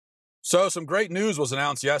So some great news was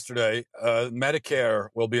announced yesterday. Medicare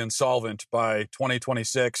will be insolvent by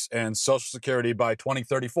 2026 and Social Security by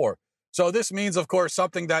 2034. So this means, of course,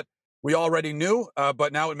 something that we already knew,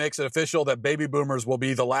 but now it makes it official that baby boomers will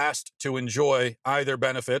be the last to enjoy either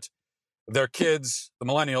benefit. Their kids, the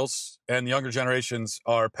millennials, and the younger generations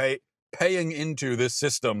are paying into this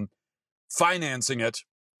system, financing it,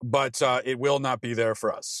 but it will not be there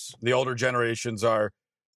for us. The older generations are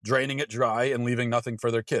draining it dry and leaving nothing for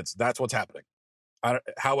their kids. That's what's happening.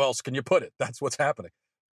 How else can you put it? That's what's happening.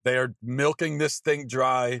 They are milking this thing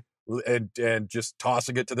dry and just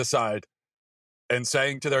tossing it to the side and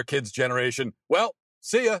saying to their kids' generation, well,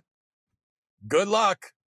 see ya. Good luck.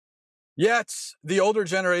 Yet the older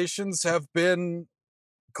generations have been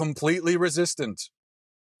completely resistant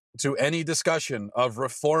to any discussion of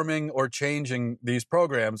reforming or changing these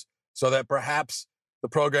programs so that perhaps the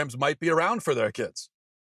programs might be around for their kids.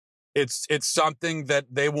 It's something that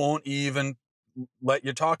they won't even let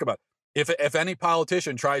you talk about. If any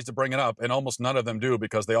politician tries to bring it up, and almost none of them do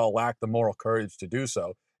because they all lack the moral courage to do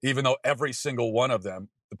so, even though every single one of them,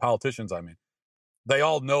 the politicians, I mean, they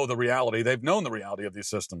all know the reality. They've known the reality of these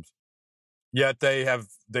systems. Yet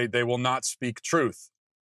they will not speak truth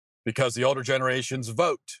because the older generations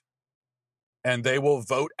vote. And they will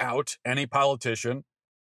vote out any politician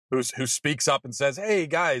who speaks up and says, hey,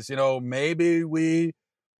 guys, maybe we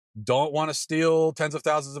don't want to steal tens of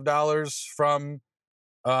thousands of dollars from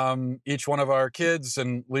each one of our kids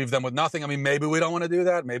and leave them with nothing. I mean, maybe we don't want to do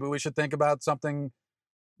that. Maybe we should think about something,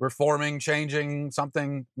 reforming, changing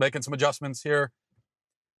something, making some adjustments here.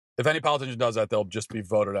 If any politician does that, they'll just be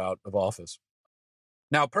voted out of office.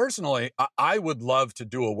 Now, personally, I would love to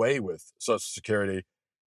do away with Social Security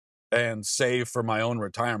and save for my own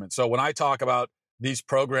retirement. So when I talk about these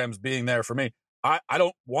programs being there for me, I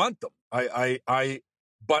don't want them.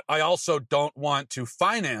 But I also don't want to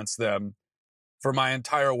finance them for my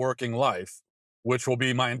entire working life, which will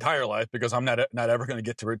be my entire life because I'm not ever going to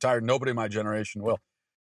get to retire. Nobody in my generation will.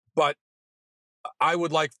 But I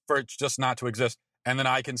would like for it just not to exist, and then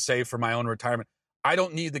I can save for my own retirement. I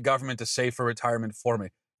don't need the government to save for retirement for me.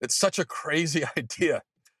 It's such a crazy idea,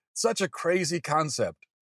 such a crazy concept.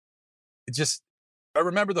 I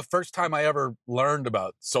remember the first time I ever learned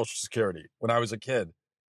about Social Security when I was a kid.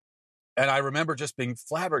 And I remember just being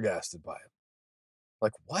flabbergasted by it.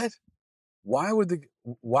 Like, what? Why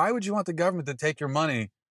would you want the government to take your money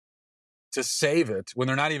to save it when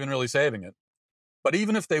they're not even really saving it? But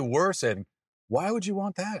even if they were saving, why would you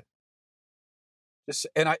want that?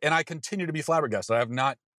 And I continue to be flabbergasted.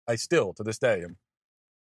 I still to this day am.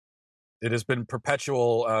 It has been a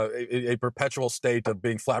perpetual state of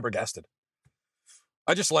being flabbergasted.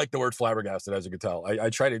 I just like the word flabbergasted, as you can tell. I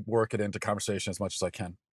try to work it into conversation as much as I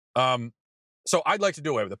can. So I'd like to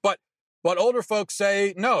do away with it. But older folks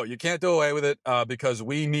say, no, you can't do away with it because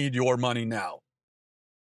we need your money now.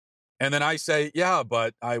 And then I say, yeah,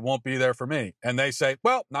 but I won't be there for me. And they say,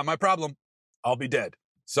 well, not my problem. I'll be dead.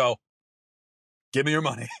 So give me your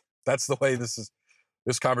money. That's the way this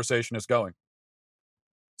conversation is going.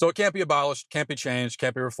 So it can't be abolished, can't be changed,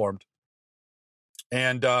 can't be reformed.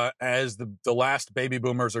 And as the last baby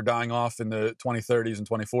boomers are dying off in the 2030s and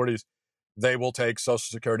 2040s, they will take Social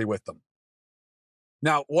Security with them.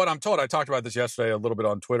 Now, what I'm told, I talked about this yesterday a little bit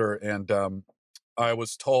on Twitter, and I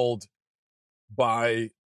was told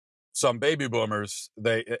by some baby boomers,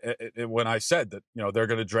 when I said that, they're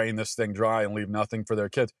going to drain this thing dry and leave nothing for their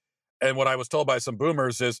kids. And what I was told by some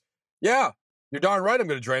boomers is, yeah, you're darn right I'm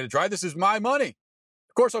going to drain it dry. This is my money.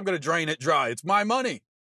 Of course I'm going to drain it dry. It's my money.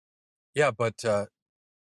 Yeah, but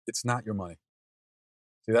it's not your money.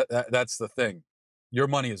 See, that's the thing. Your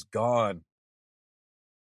money is gone.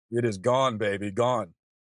 It is gone, baby, gone.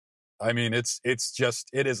 I mean, it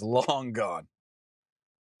is long gone.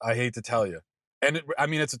 I hate to tell you. And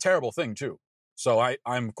it's a terrible thing too. So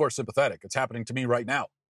I'm of course sympathetic. It's happening to me right now.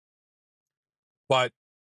 But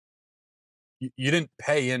you didn't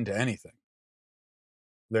pay into anything.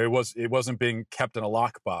 It wasn't being kept in a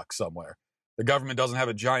lockbox somewhere. The government doesn't have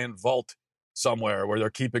a giant vault somewhere where they're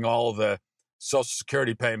keeping all of the Social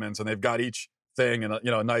Security payments, and they've got each thing in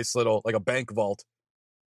a nice little, like a bank vault.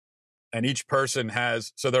 And each person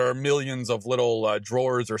so there are millions of little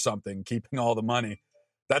drawers or something keeping all the money.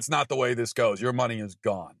 That's not the way this goes. Your money is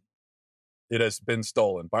gone. It has been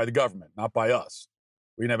stolen by the government, not by us.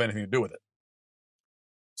 We didn't have anything to do with it.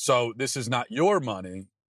 So this is not your money.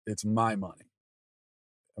 It's my money.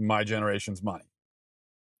 And my generation's money.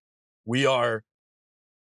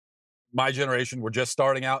 My generation, we're just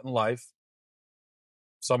starting out in life.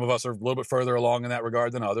 Some of us are a little bit further along in that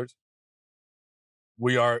regard than others.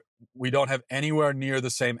 We don't have anywhere near the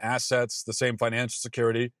same assets, the same financial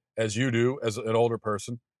security as you do as an older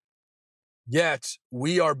person. Yet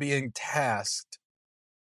we are being tasked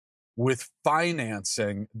with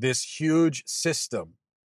financing this huge system,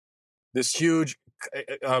 this huge,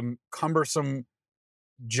 cumbersome,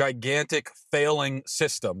 gigantic, failing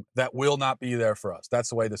system that will not be there for us. That's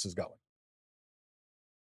the way this is going.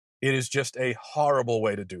 It is just a horrible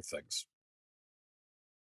way to do things.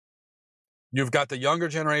 You've got the younger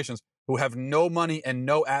generations who have no money and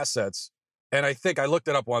no assets. And I think I looked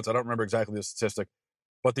it up once. I don't remember exactly the statistic,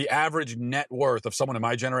 but the average net worth of someone in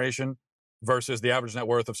my generation versus the average net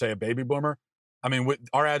worth of, say, a baby boomer. I mean,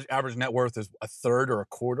 our average net worth is a third or a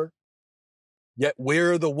quarter. Yet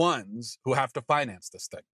we're the ones who have to finance this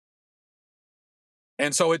thing.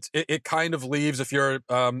 And so it kind of leaves, if you're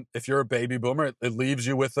a baby boomer, it leaves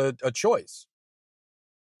you with a choice.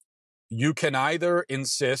 You can either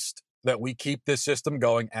insist that we keep this system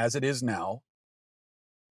going as it is now,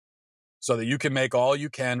 so that you can make all you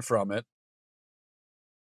can from it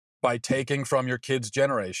by taking from your kids'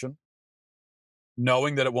 generation,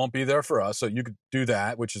 knowing that it won't be there for us. So you could do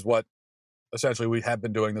that, which is what essentially we have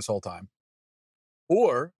been doing this whole time.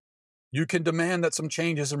 Or you can demand that some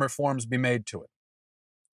changes and reforms be made to it.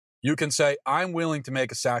 You can say, I'm willing to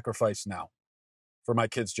make a sacrifice now for my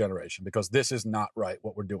kids' generation because this is not right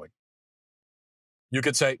what we're doing. You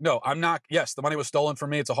could say, no, I'm not. Yes, the money was stolen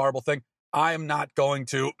from me. It's a horrible thing. I am not going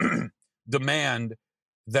to demand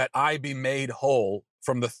that I be made whole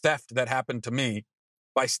from the theft that happened to me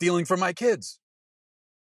by stealing from my kids.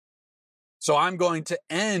 So I'm going to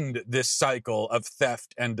end this cycle of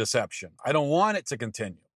theft and deception. I don't want it to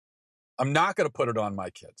continue. I'm not going to put it on my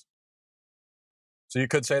kids. So you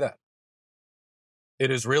could say that. It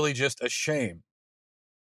is really just a shame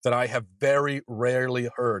that I have very rarely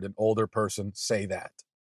heard an older person say that.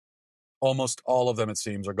 Almost all of them, it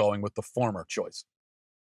seems, are going with the former choice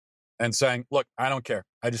and saying, look, I don't care.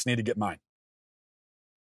 I just need to get mine.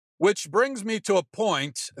 Which brings me to a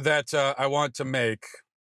point that I want to make.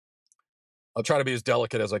 I'll try to be as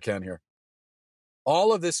delicate as I can here.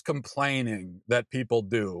 All of this complaining that people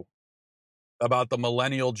do about the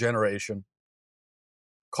millennial generation,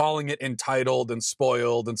 calling it entitled and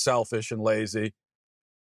spoiled and selfish and lazy,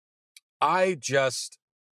 I just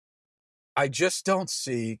don't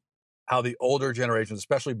see how the older generations,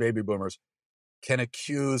 especially baby boomers, can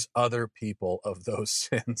accuse other people of those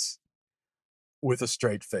sins with a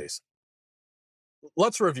straight face.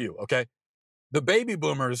 Let's review, okay? The baby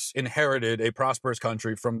boomers inherited a prosperous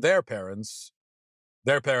country from their parents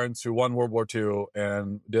who won World War II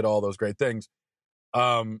and did all those great things.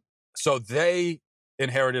 So they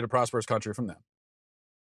inherited a prosperous country from them.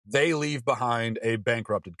 They leave behind a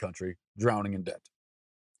bankrupted country drowning in debt.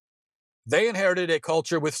 They inherited a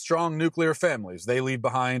culture with strong nuclear families. They leave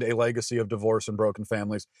behind a legacy of divorce and broken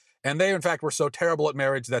families. And they, in fact, were so terrible at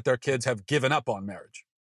marriage that their kids have given up on marriage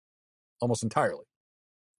almost entirely.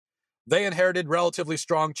 They inherited relatively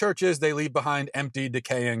strong churches. They leave behind empty,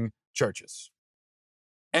 decaying churches.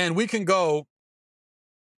 And we can go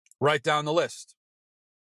right down the list,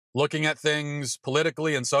 looking at things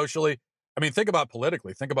politically and socially. I mean, think about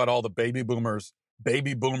politically. Think about all the baby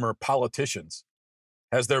boomer politicians.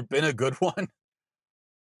 Has there been a good one?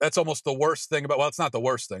 That's almost the worst thing about, well, it's not the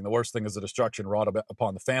worst thing. The worst thing is the destruction wrought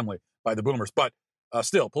upon the family by the boomers. But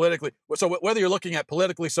still, politically, so whether you're looking at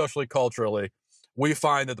politically, socially, culturally, we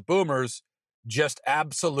find that the boomers just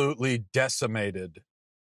absolutely decimated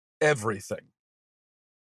everything.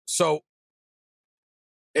 So,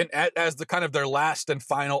 as the kind of their last and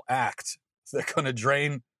final act, they're going to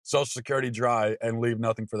drain Social Security dry and leave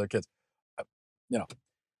nothing for their kids.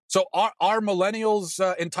 So are millennials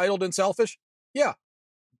entitled and selfish? Yeah,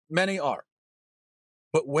 many are.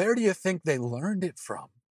 But where do you think they learned it from?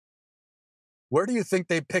 Where do you think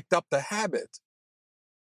they picked up the habit?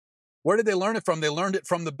 Where did they learn it from? They learned it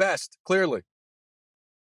from the best, clearly.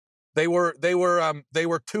 They were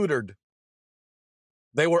tutored.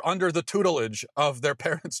 They were under the tutelage of their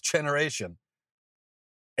parents' generation.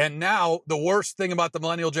 And now the worst thing about the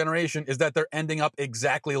millennial generation is that they're ending up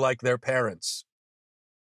exactly like their parents.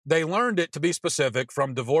 They learned it, to be specific,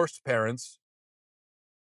 from divorced parents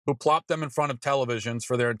who plopped them in front of televisions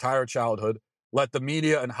for their entire childhood, let the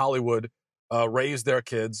media and Hollywood raise their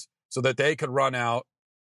kids so that they could run out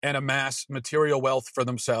and amass material wealth for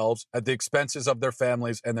themselves at the expenses of their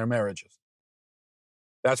families and their marriages.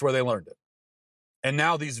 That's where they learned it. And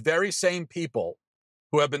now these very same people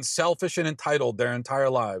who have been selfish and entitled their entire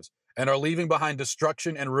lives and are leaving behind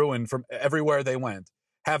destruction and ruin from everywhere they went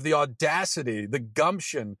have the audacity, the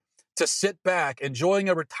gumption to sit back, enjoying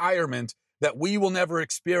a retirement, that we will never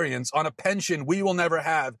experience, on a pension we will never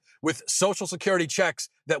have, with Social Security checks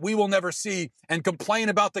that we will never see, and complain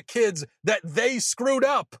about the kids that they screwed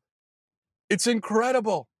up. It's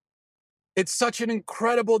incredible. It's such an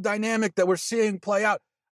incredible dynamic that we're seeing play out.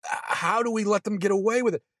 How do we let them get away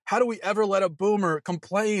with it? How do we ever let a boomer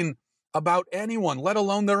complain about anyone, let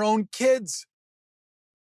alone their own kids,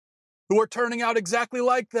 who are turning out exactly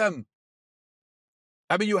like them?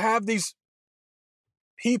 I mean, you have these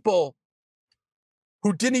people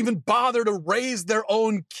who didn't even bother to raise their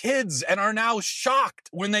own kids and are now shocked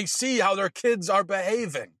when they see how their kids are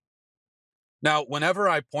behaving. Now, whenever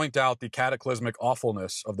I point out the cataclysmic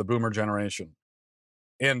awfulness of the boomer generation,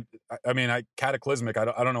 and I mean, cataclysmic, I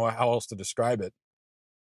don't know how else to describe it,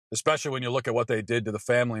 especially when you look at what they did to the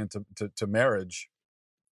family and to marriage.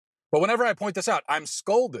 But whenever I point this out, I'm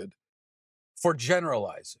scolded for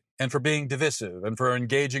generalizing and for being divisive and for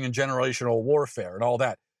engaging in generational warfare and all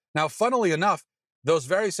that. Now, funnily enough, those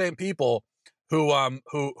very same people who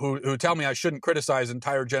tell me I shouldn't criticize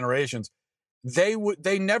entire generations,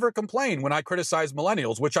 they never complain when I criticize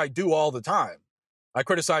millennials, which I do all the time. I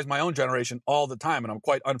criticize my own generation all the time, and I'm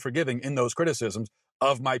quite unforgiving in those criticisms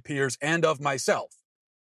of my peers and of myself.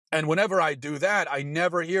 And whenever I do that, I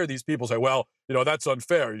never hear these people say, well, that's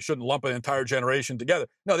unfair. You shouldn't lump an entire generation together.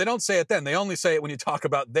 No, they don't say it then. They only say it when you talk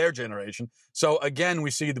about their generation. So again,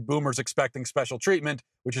 we see the boomers expecting special treatment,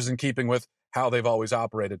 which is in keeping with how they've always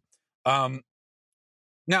operated.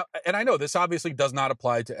 Now, and I know this obviously does not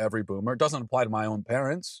apply to every boomer. It doesn't apply to my own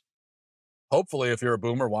parents. Hopefully, if you're a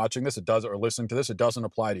boomer watching this, or listening to this, it doesn't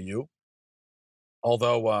apply to you.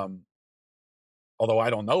 Although I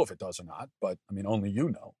don't know if it does or not, but I mean, only you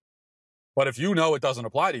know. But if you know it doesn't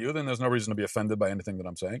apply to you, then there's no reason to be offended by anything that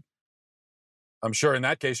I'm saying. I'm sure in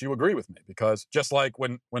that case you agree with me, because just like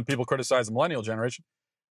when people criticize the millennial generation,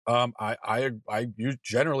 you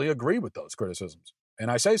generally agree with those criticisms,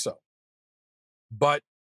 and I say so. But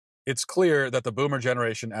it's clear that the boomer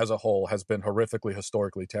generation as a whole has been horrifically,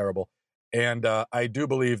 historically terrible. And I do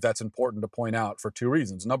believe that's important to point out for two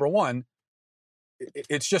reasons. Number one,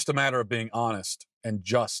 it's just a matter of being honest and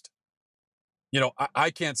just.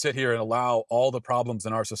 I can't sit here and allow all the problems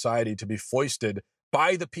in our society to be foisted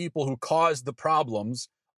by the people who caused the problems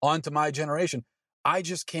onto my generation. I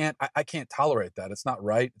just can't, I can't tolerate that. It's not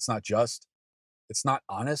right. It's not just. It's not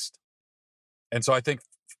honest. And so I think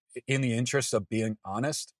in the interest of being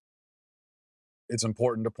honest, it's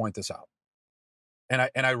important to point this out. And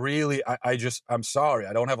I'm sorry,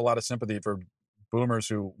 I don't have a lot of sympathy for boomers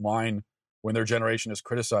who whine when their generation is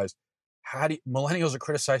criticized. Millennials are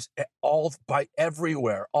criticized by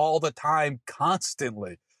everywhere, all the time,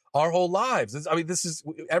 constantly, our whole lives.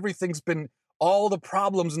 All the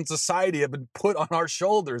problems in society have been put on our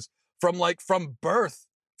shoulders from birth,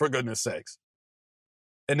 for goodness sakes.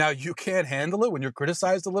 And now you can't handle it when you're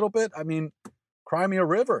criticized a little bit? I mean, cry me a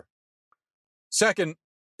river. Second,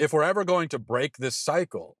 if we're ever going to break this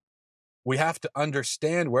cycle, we have to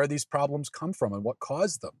understand where these problems come from and what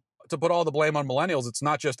caused them. To put all the blame on millennials, it's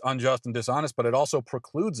not just unjust and dishonest, but it also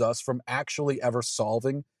precludes us from actually ever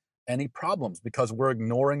solving any problems, because we're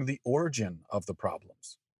ignoring the origin of the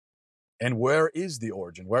problems. And where is the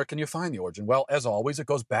origin? Where can you find the origin? Well, as always, it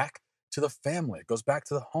goes back to the family. It goes back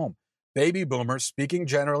to the home. Baby boomers, speaking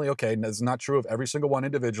generally, okay, and it's not true of every single one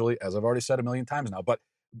individually, as I've already said a million times now, but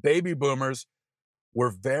baby boomers were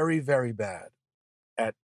very, very bad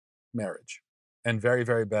at marriage and very,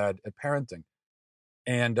 very bad at parenting.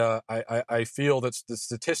 And I feel that the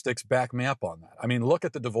statistics back me up on that. I mean, look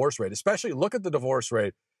at the divorce rate, especially look at the divorce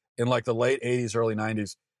rate in like the late 80s, early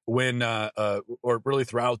 90s, when, or really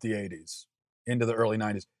throughout the 80s into the early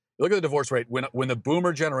 90s. Look at the divorce rate when the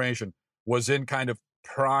boomer generation was in kind of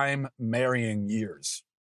prime marrying years.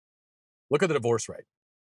 Look at the divorce rate.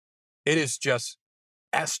 It is just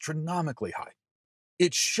astronomically high.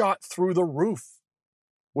 It shot through the roof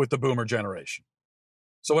with the boomer generation.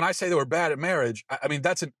 So when I say they were bad at marriage, I mean,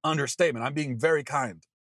 that's an understatement. I'm being very kind,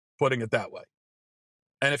 putting it that way.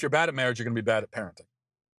 And if you're bad at marriage, you're going to be bad at parenting.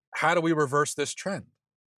 How do we reverse this trend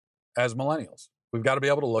as millennials? We've got to be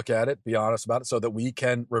able to look at it, be honest about it, so that we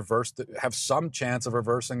can have some chance of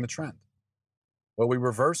reversing the trend. Well, we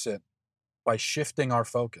reverse it by shifting our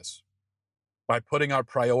focus, by putting our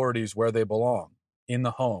priorities where they belong, in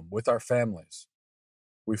the home, with our families.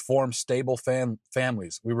 We form stable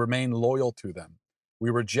families. We remain loyal to them. We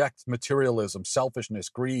reject materialism, selfishness,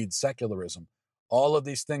 greed, secularism, all of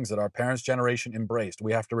these things that our parents' generation embraced.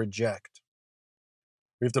 We have to reject.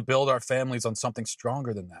 We have to build our families on something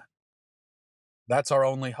stronger than that. That's our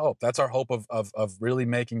only hope. That's our hope of really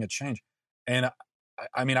making a change. And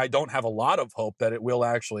I mean, I don't have a lot of hope that it will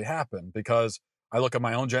actually happen, because I look at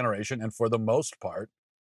my own generation, and for the most part,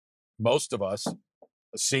 most of us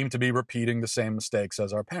seem to be repeating the same mistakes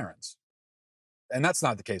as our parents. And that's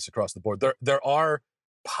not the case across the board. There are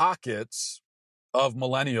pockets of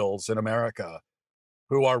millennials in America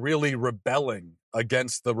who are really rebelling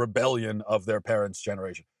against the rebellion of their parents'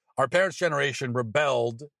 generation. Our parents' generation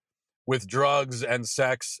rebelled with drugs and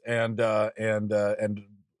sex and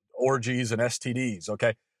orgies and STDs.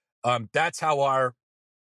 Okay, that's how our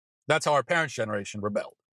parents' generation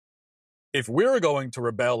rebelled. If we're going to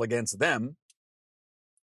rebel against them,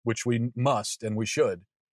 which we must and we should,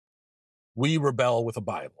 we rebel with a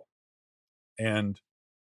Bible, and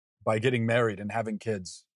by getting married and having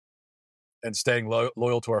kids and staying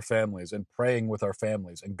loyal to our families and praying with our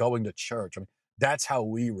families and going to church. I mean, that's how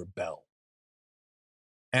we rebel.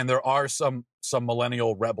 And there are some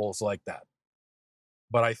millennial rebels like that.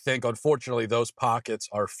 But I think, unfortunately, those pockets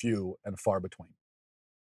are few and far between.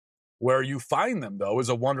 Where you find them, though, is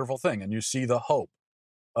a wonderful thing. And you see the hope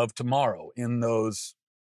of tomorrow in those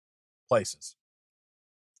places.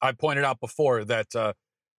 I pointed out before that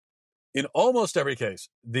in almost every case,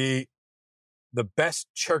 the best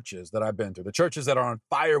churches that I've been to, the churches that are on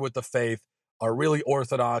fire with the faith, are really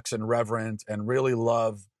orthodox and reverent and really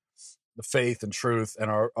love the faith and truth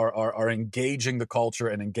and are engaging the culture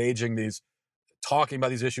and engaging talking about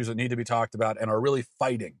these issues that need to be talked about and are really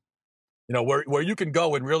fighting. You know, where you can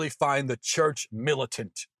go and really find the church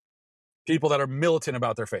militant, people that are militant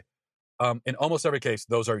about their faith. In almost every case,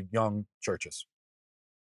 those are young churches.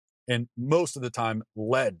 And most of the time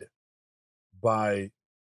led by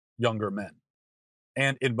younger men.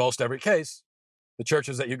 And in most every case, the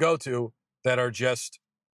churches that you go to that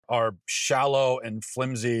are shallow and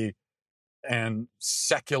flimsy and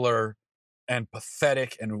secular and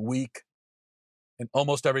pathetic and weak, in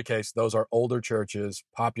almost every case, those are older churches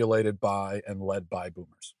populated by and led by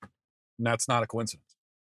boomers. And that's not a coincidence.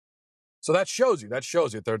 So that shows you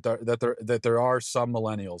that there are some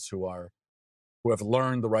millennials who have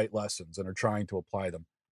learned the right lessons and are trying to apply them.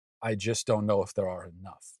 I just don't know if there are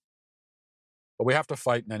enough. But we have to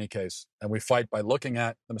fight in any case, and we fight by looking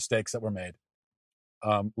at the mistakes that were made,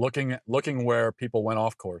 looking where people went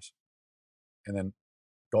off course, and then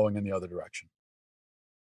going in the other direction.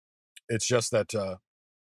 It's just that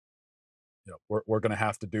we're going to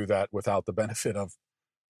have to do that without the benefit of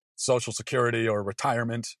Social Security or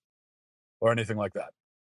retirement or anything like that.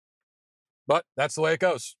 But that's the way it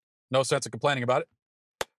goes. No sense of complaining about it.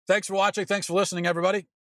 Thanks for watching. Thanks for listening, everybody.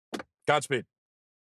 Godspeed.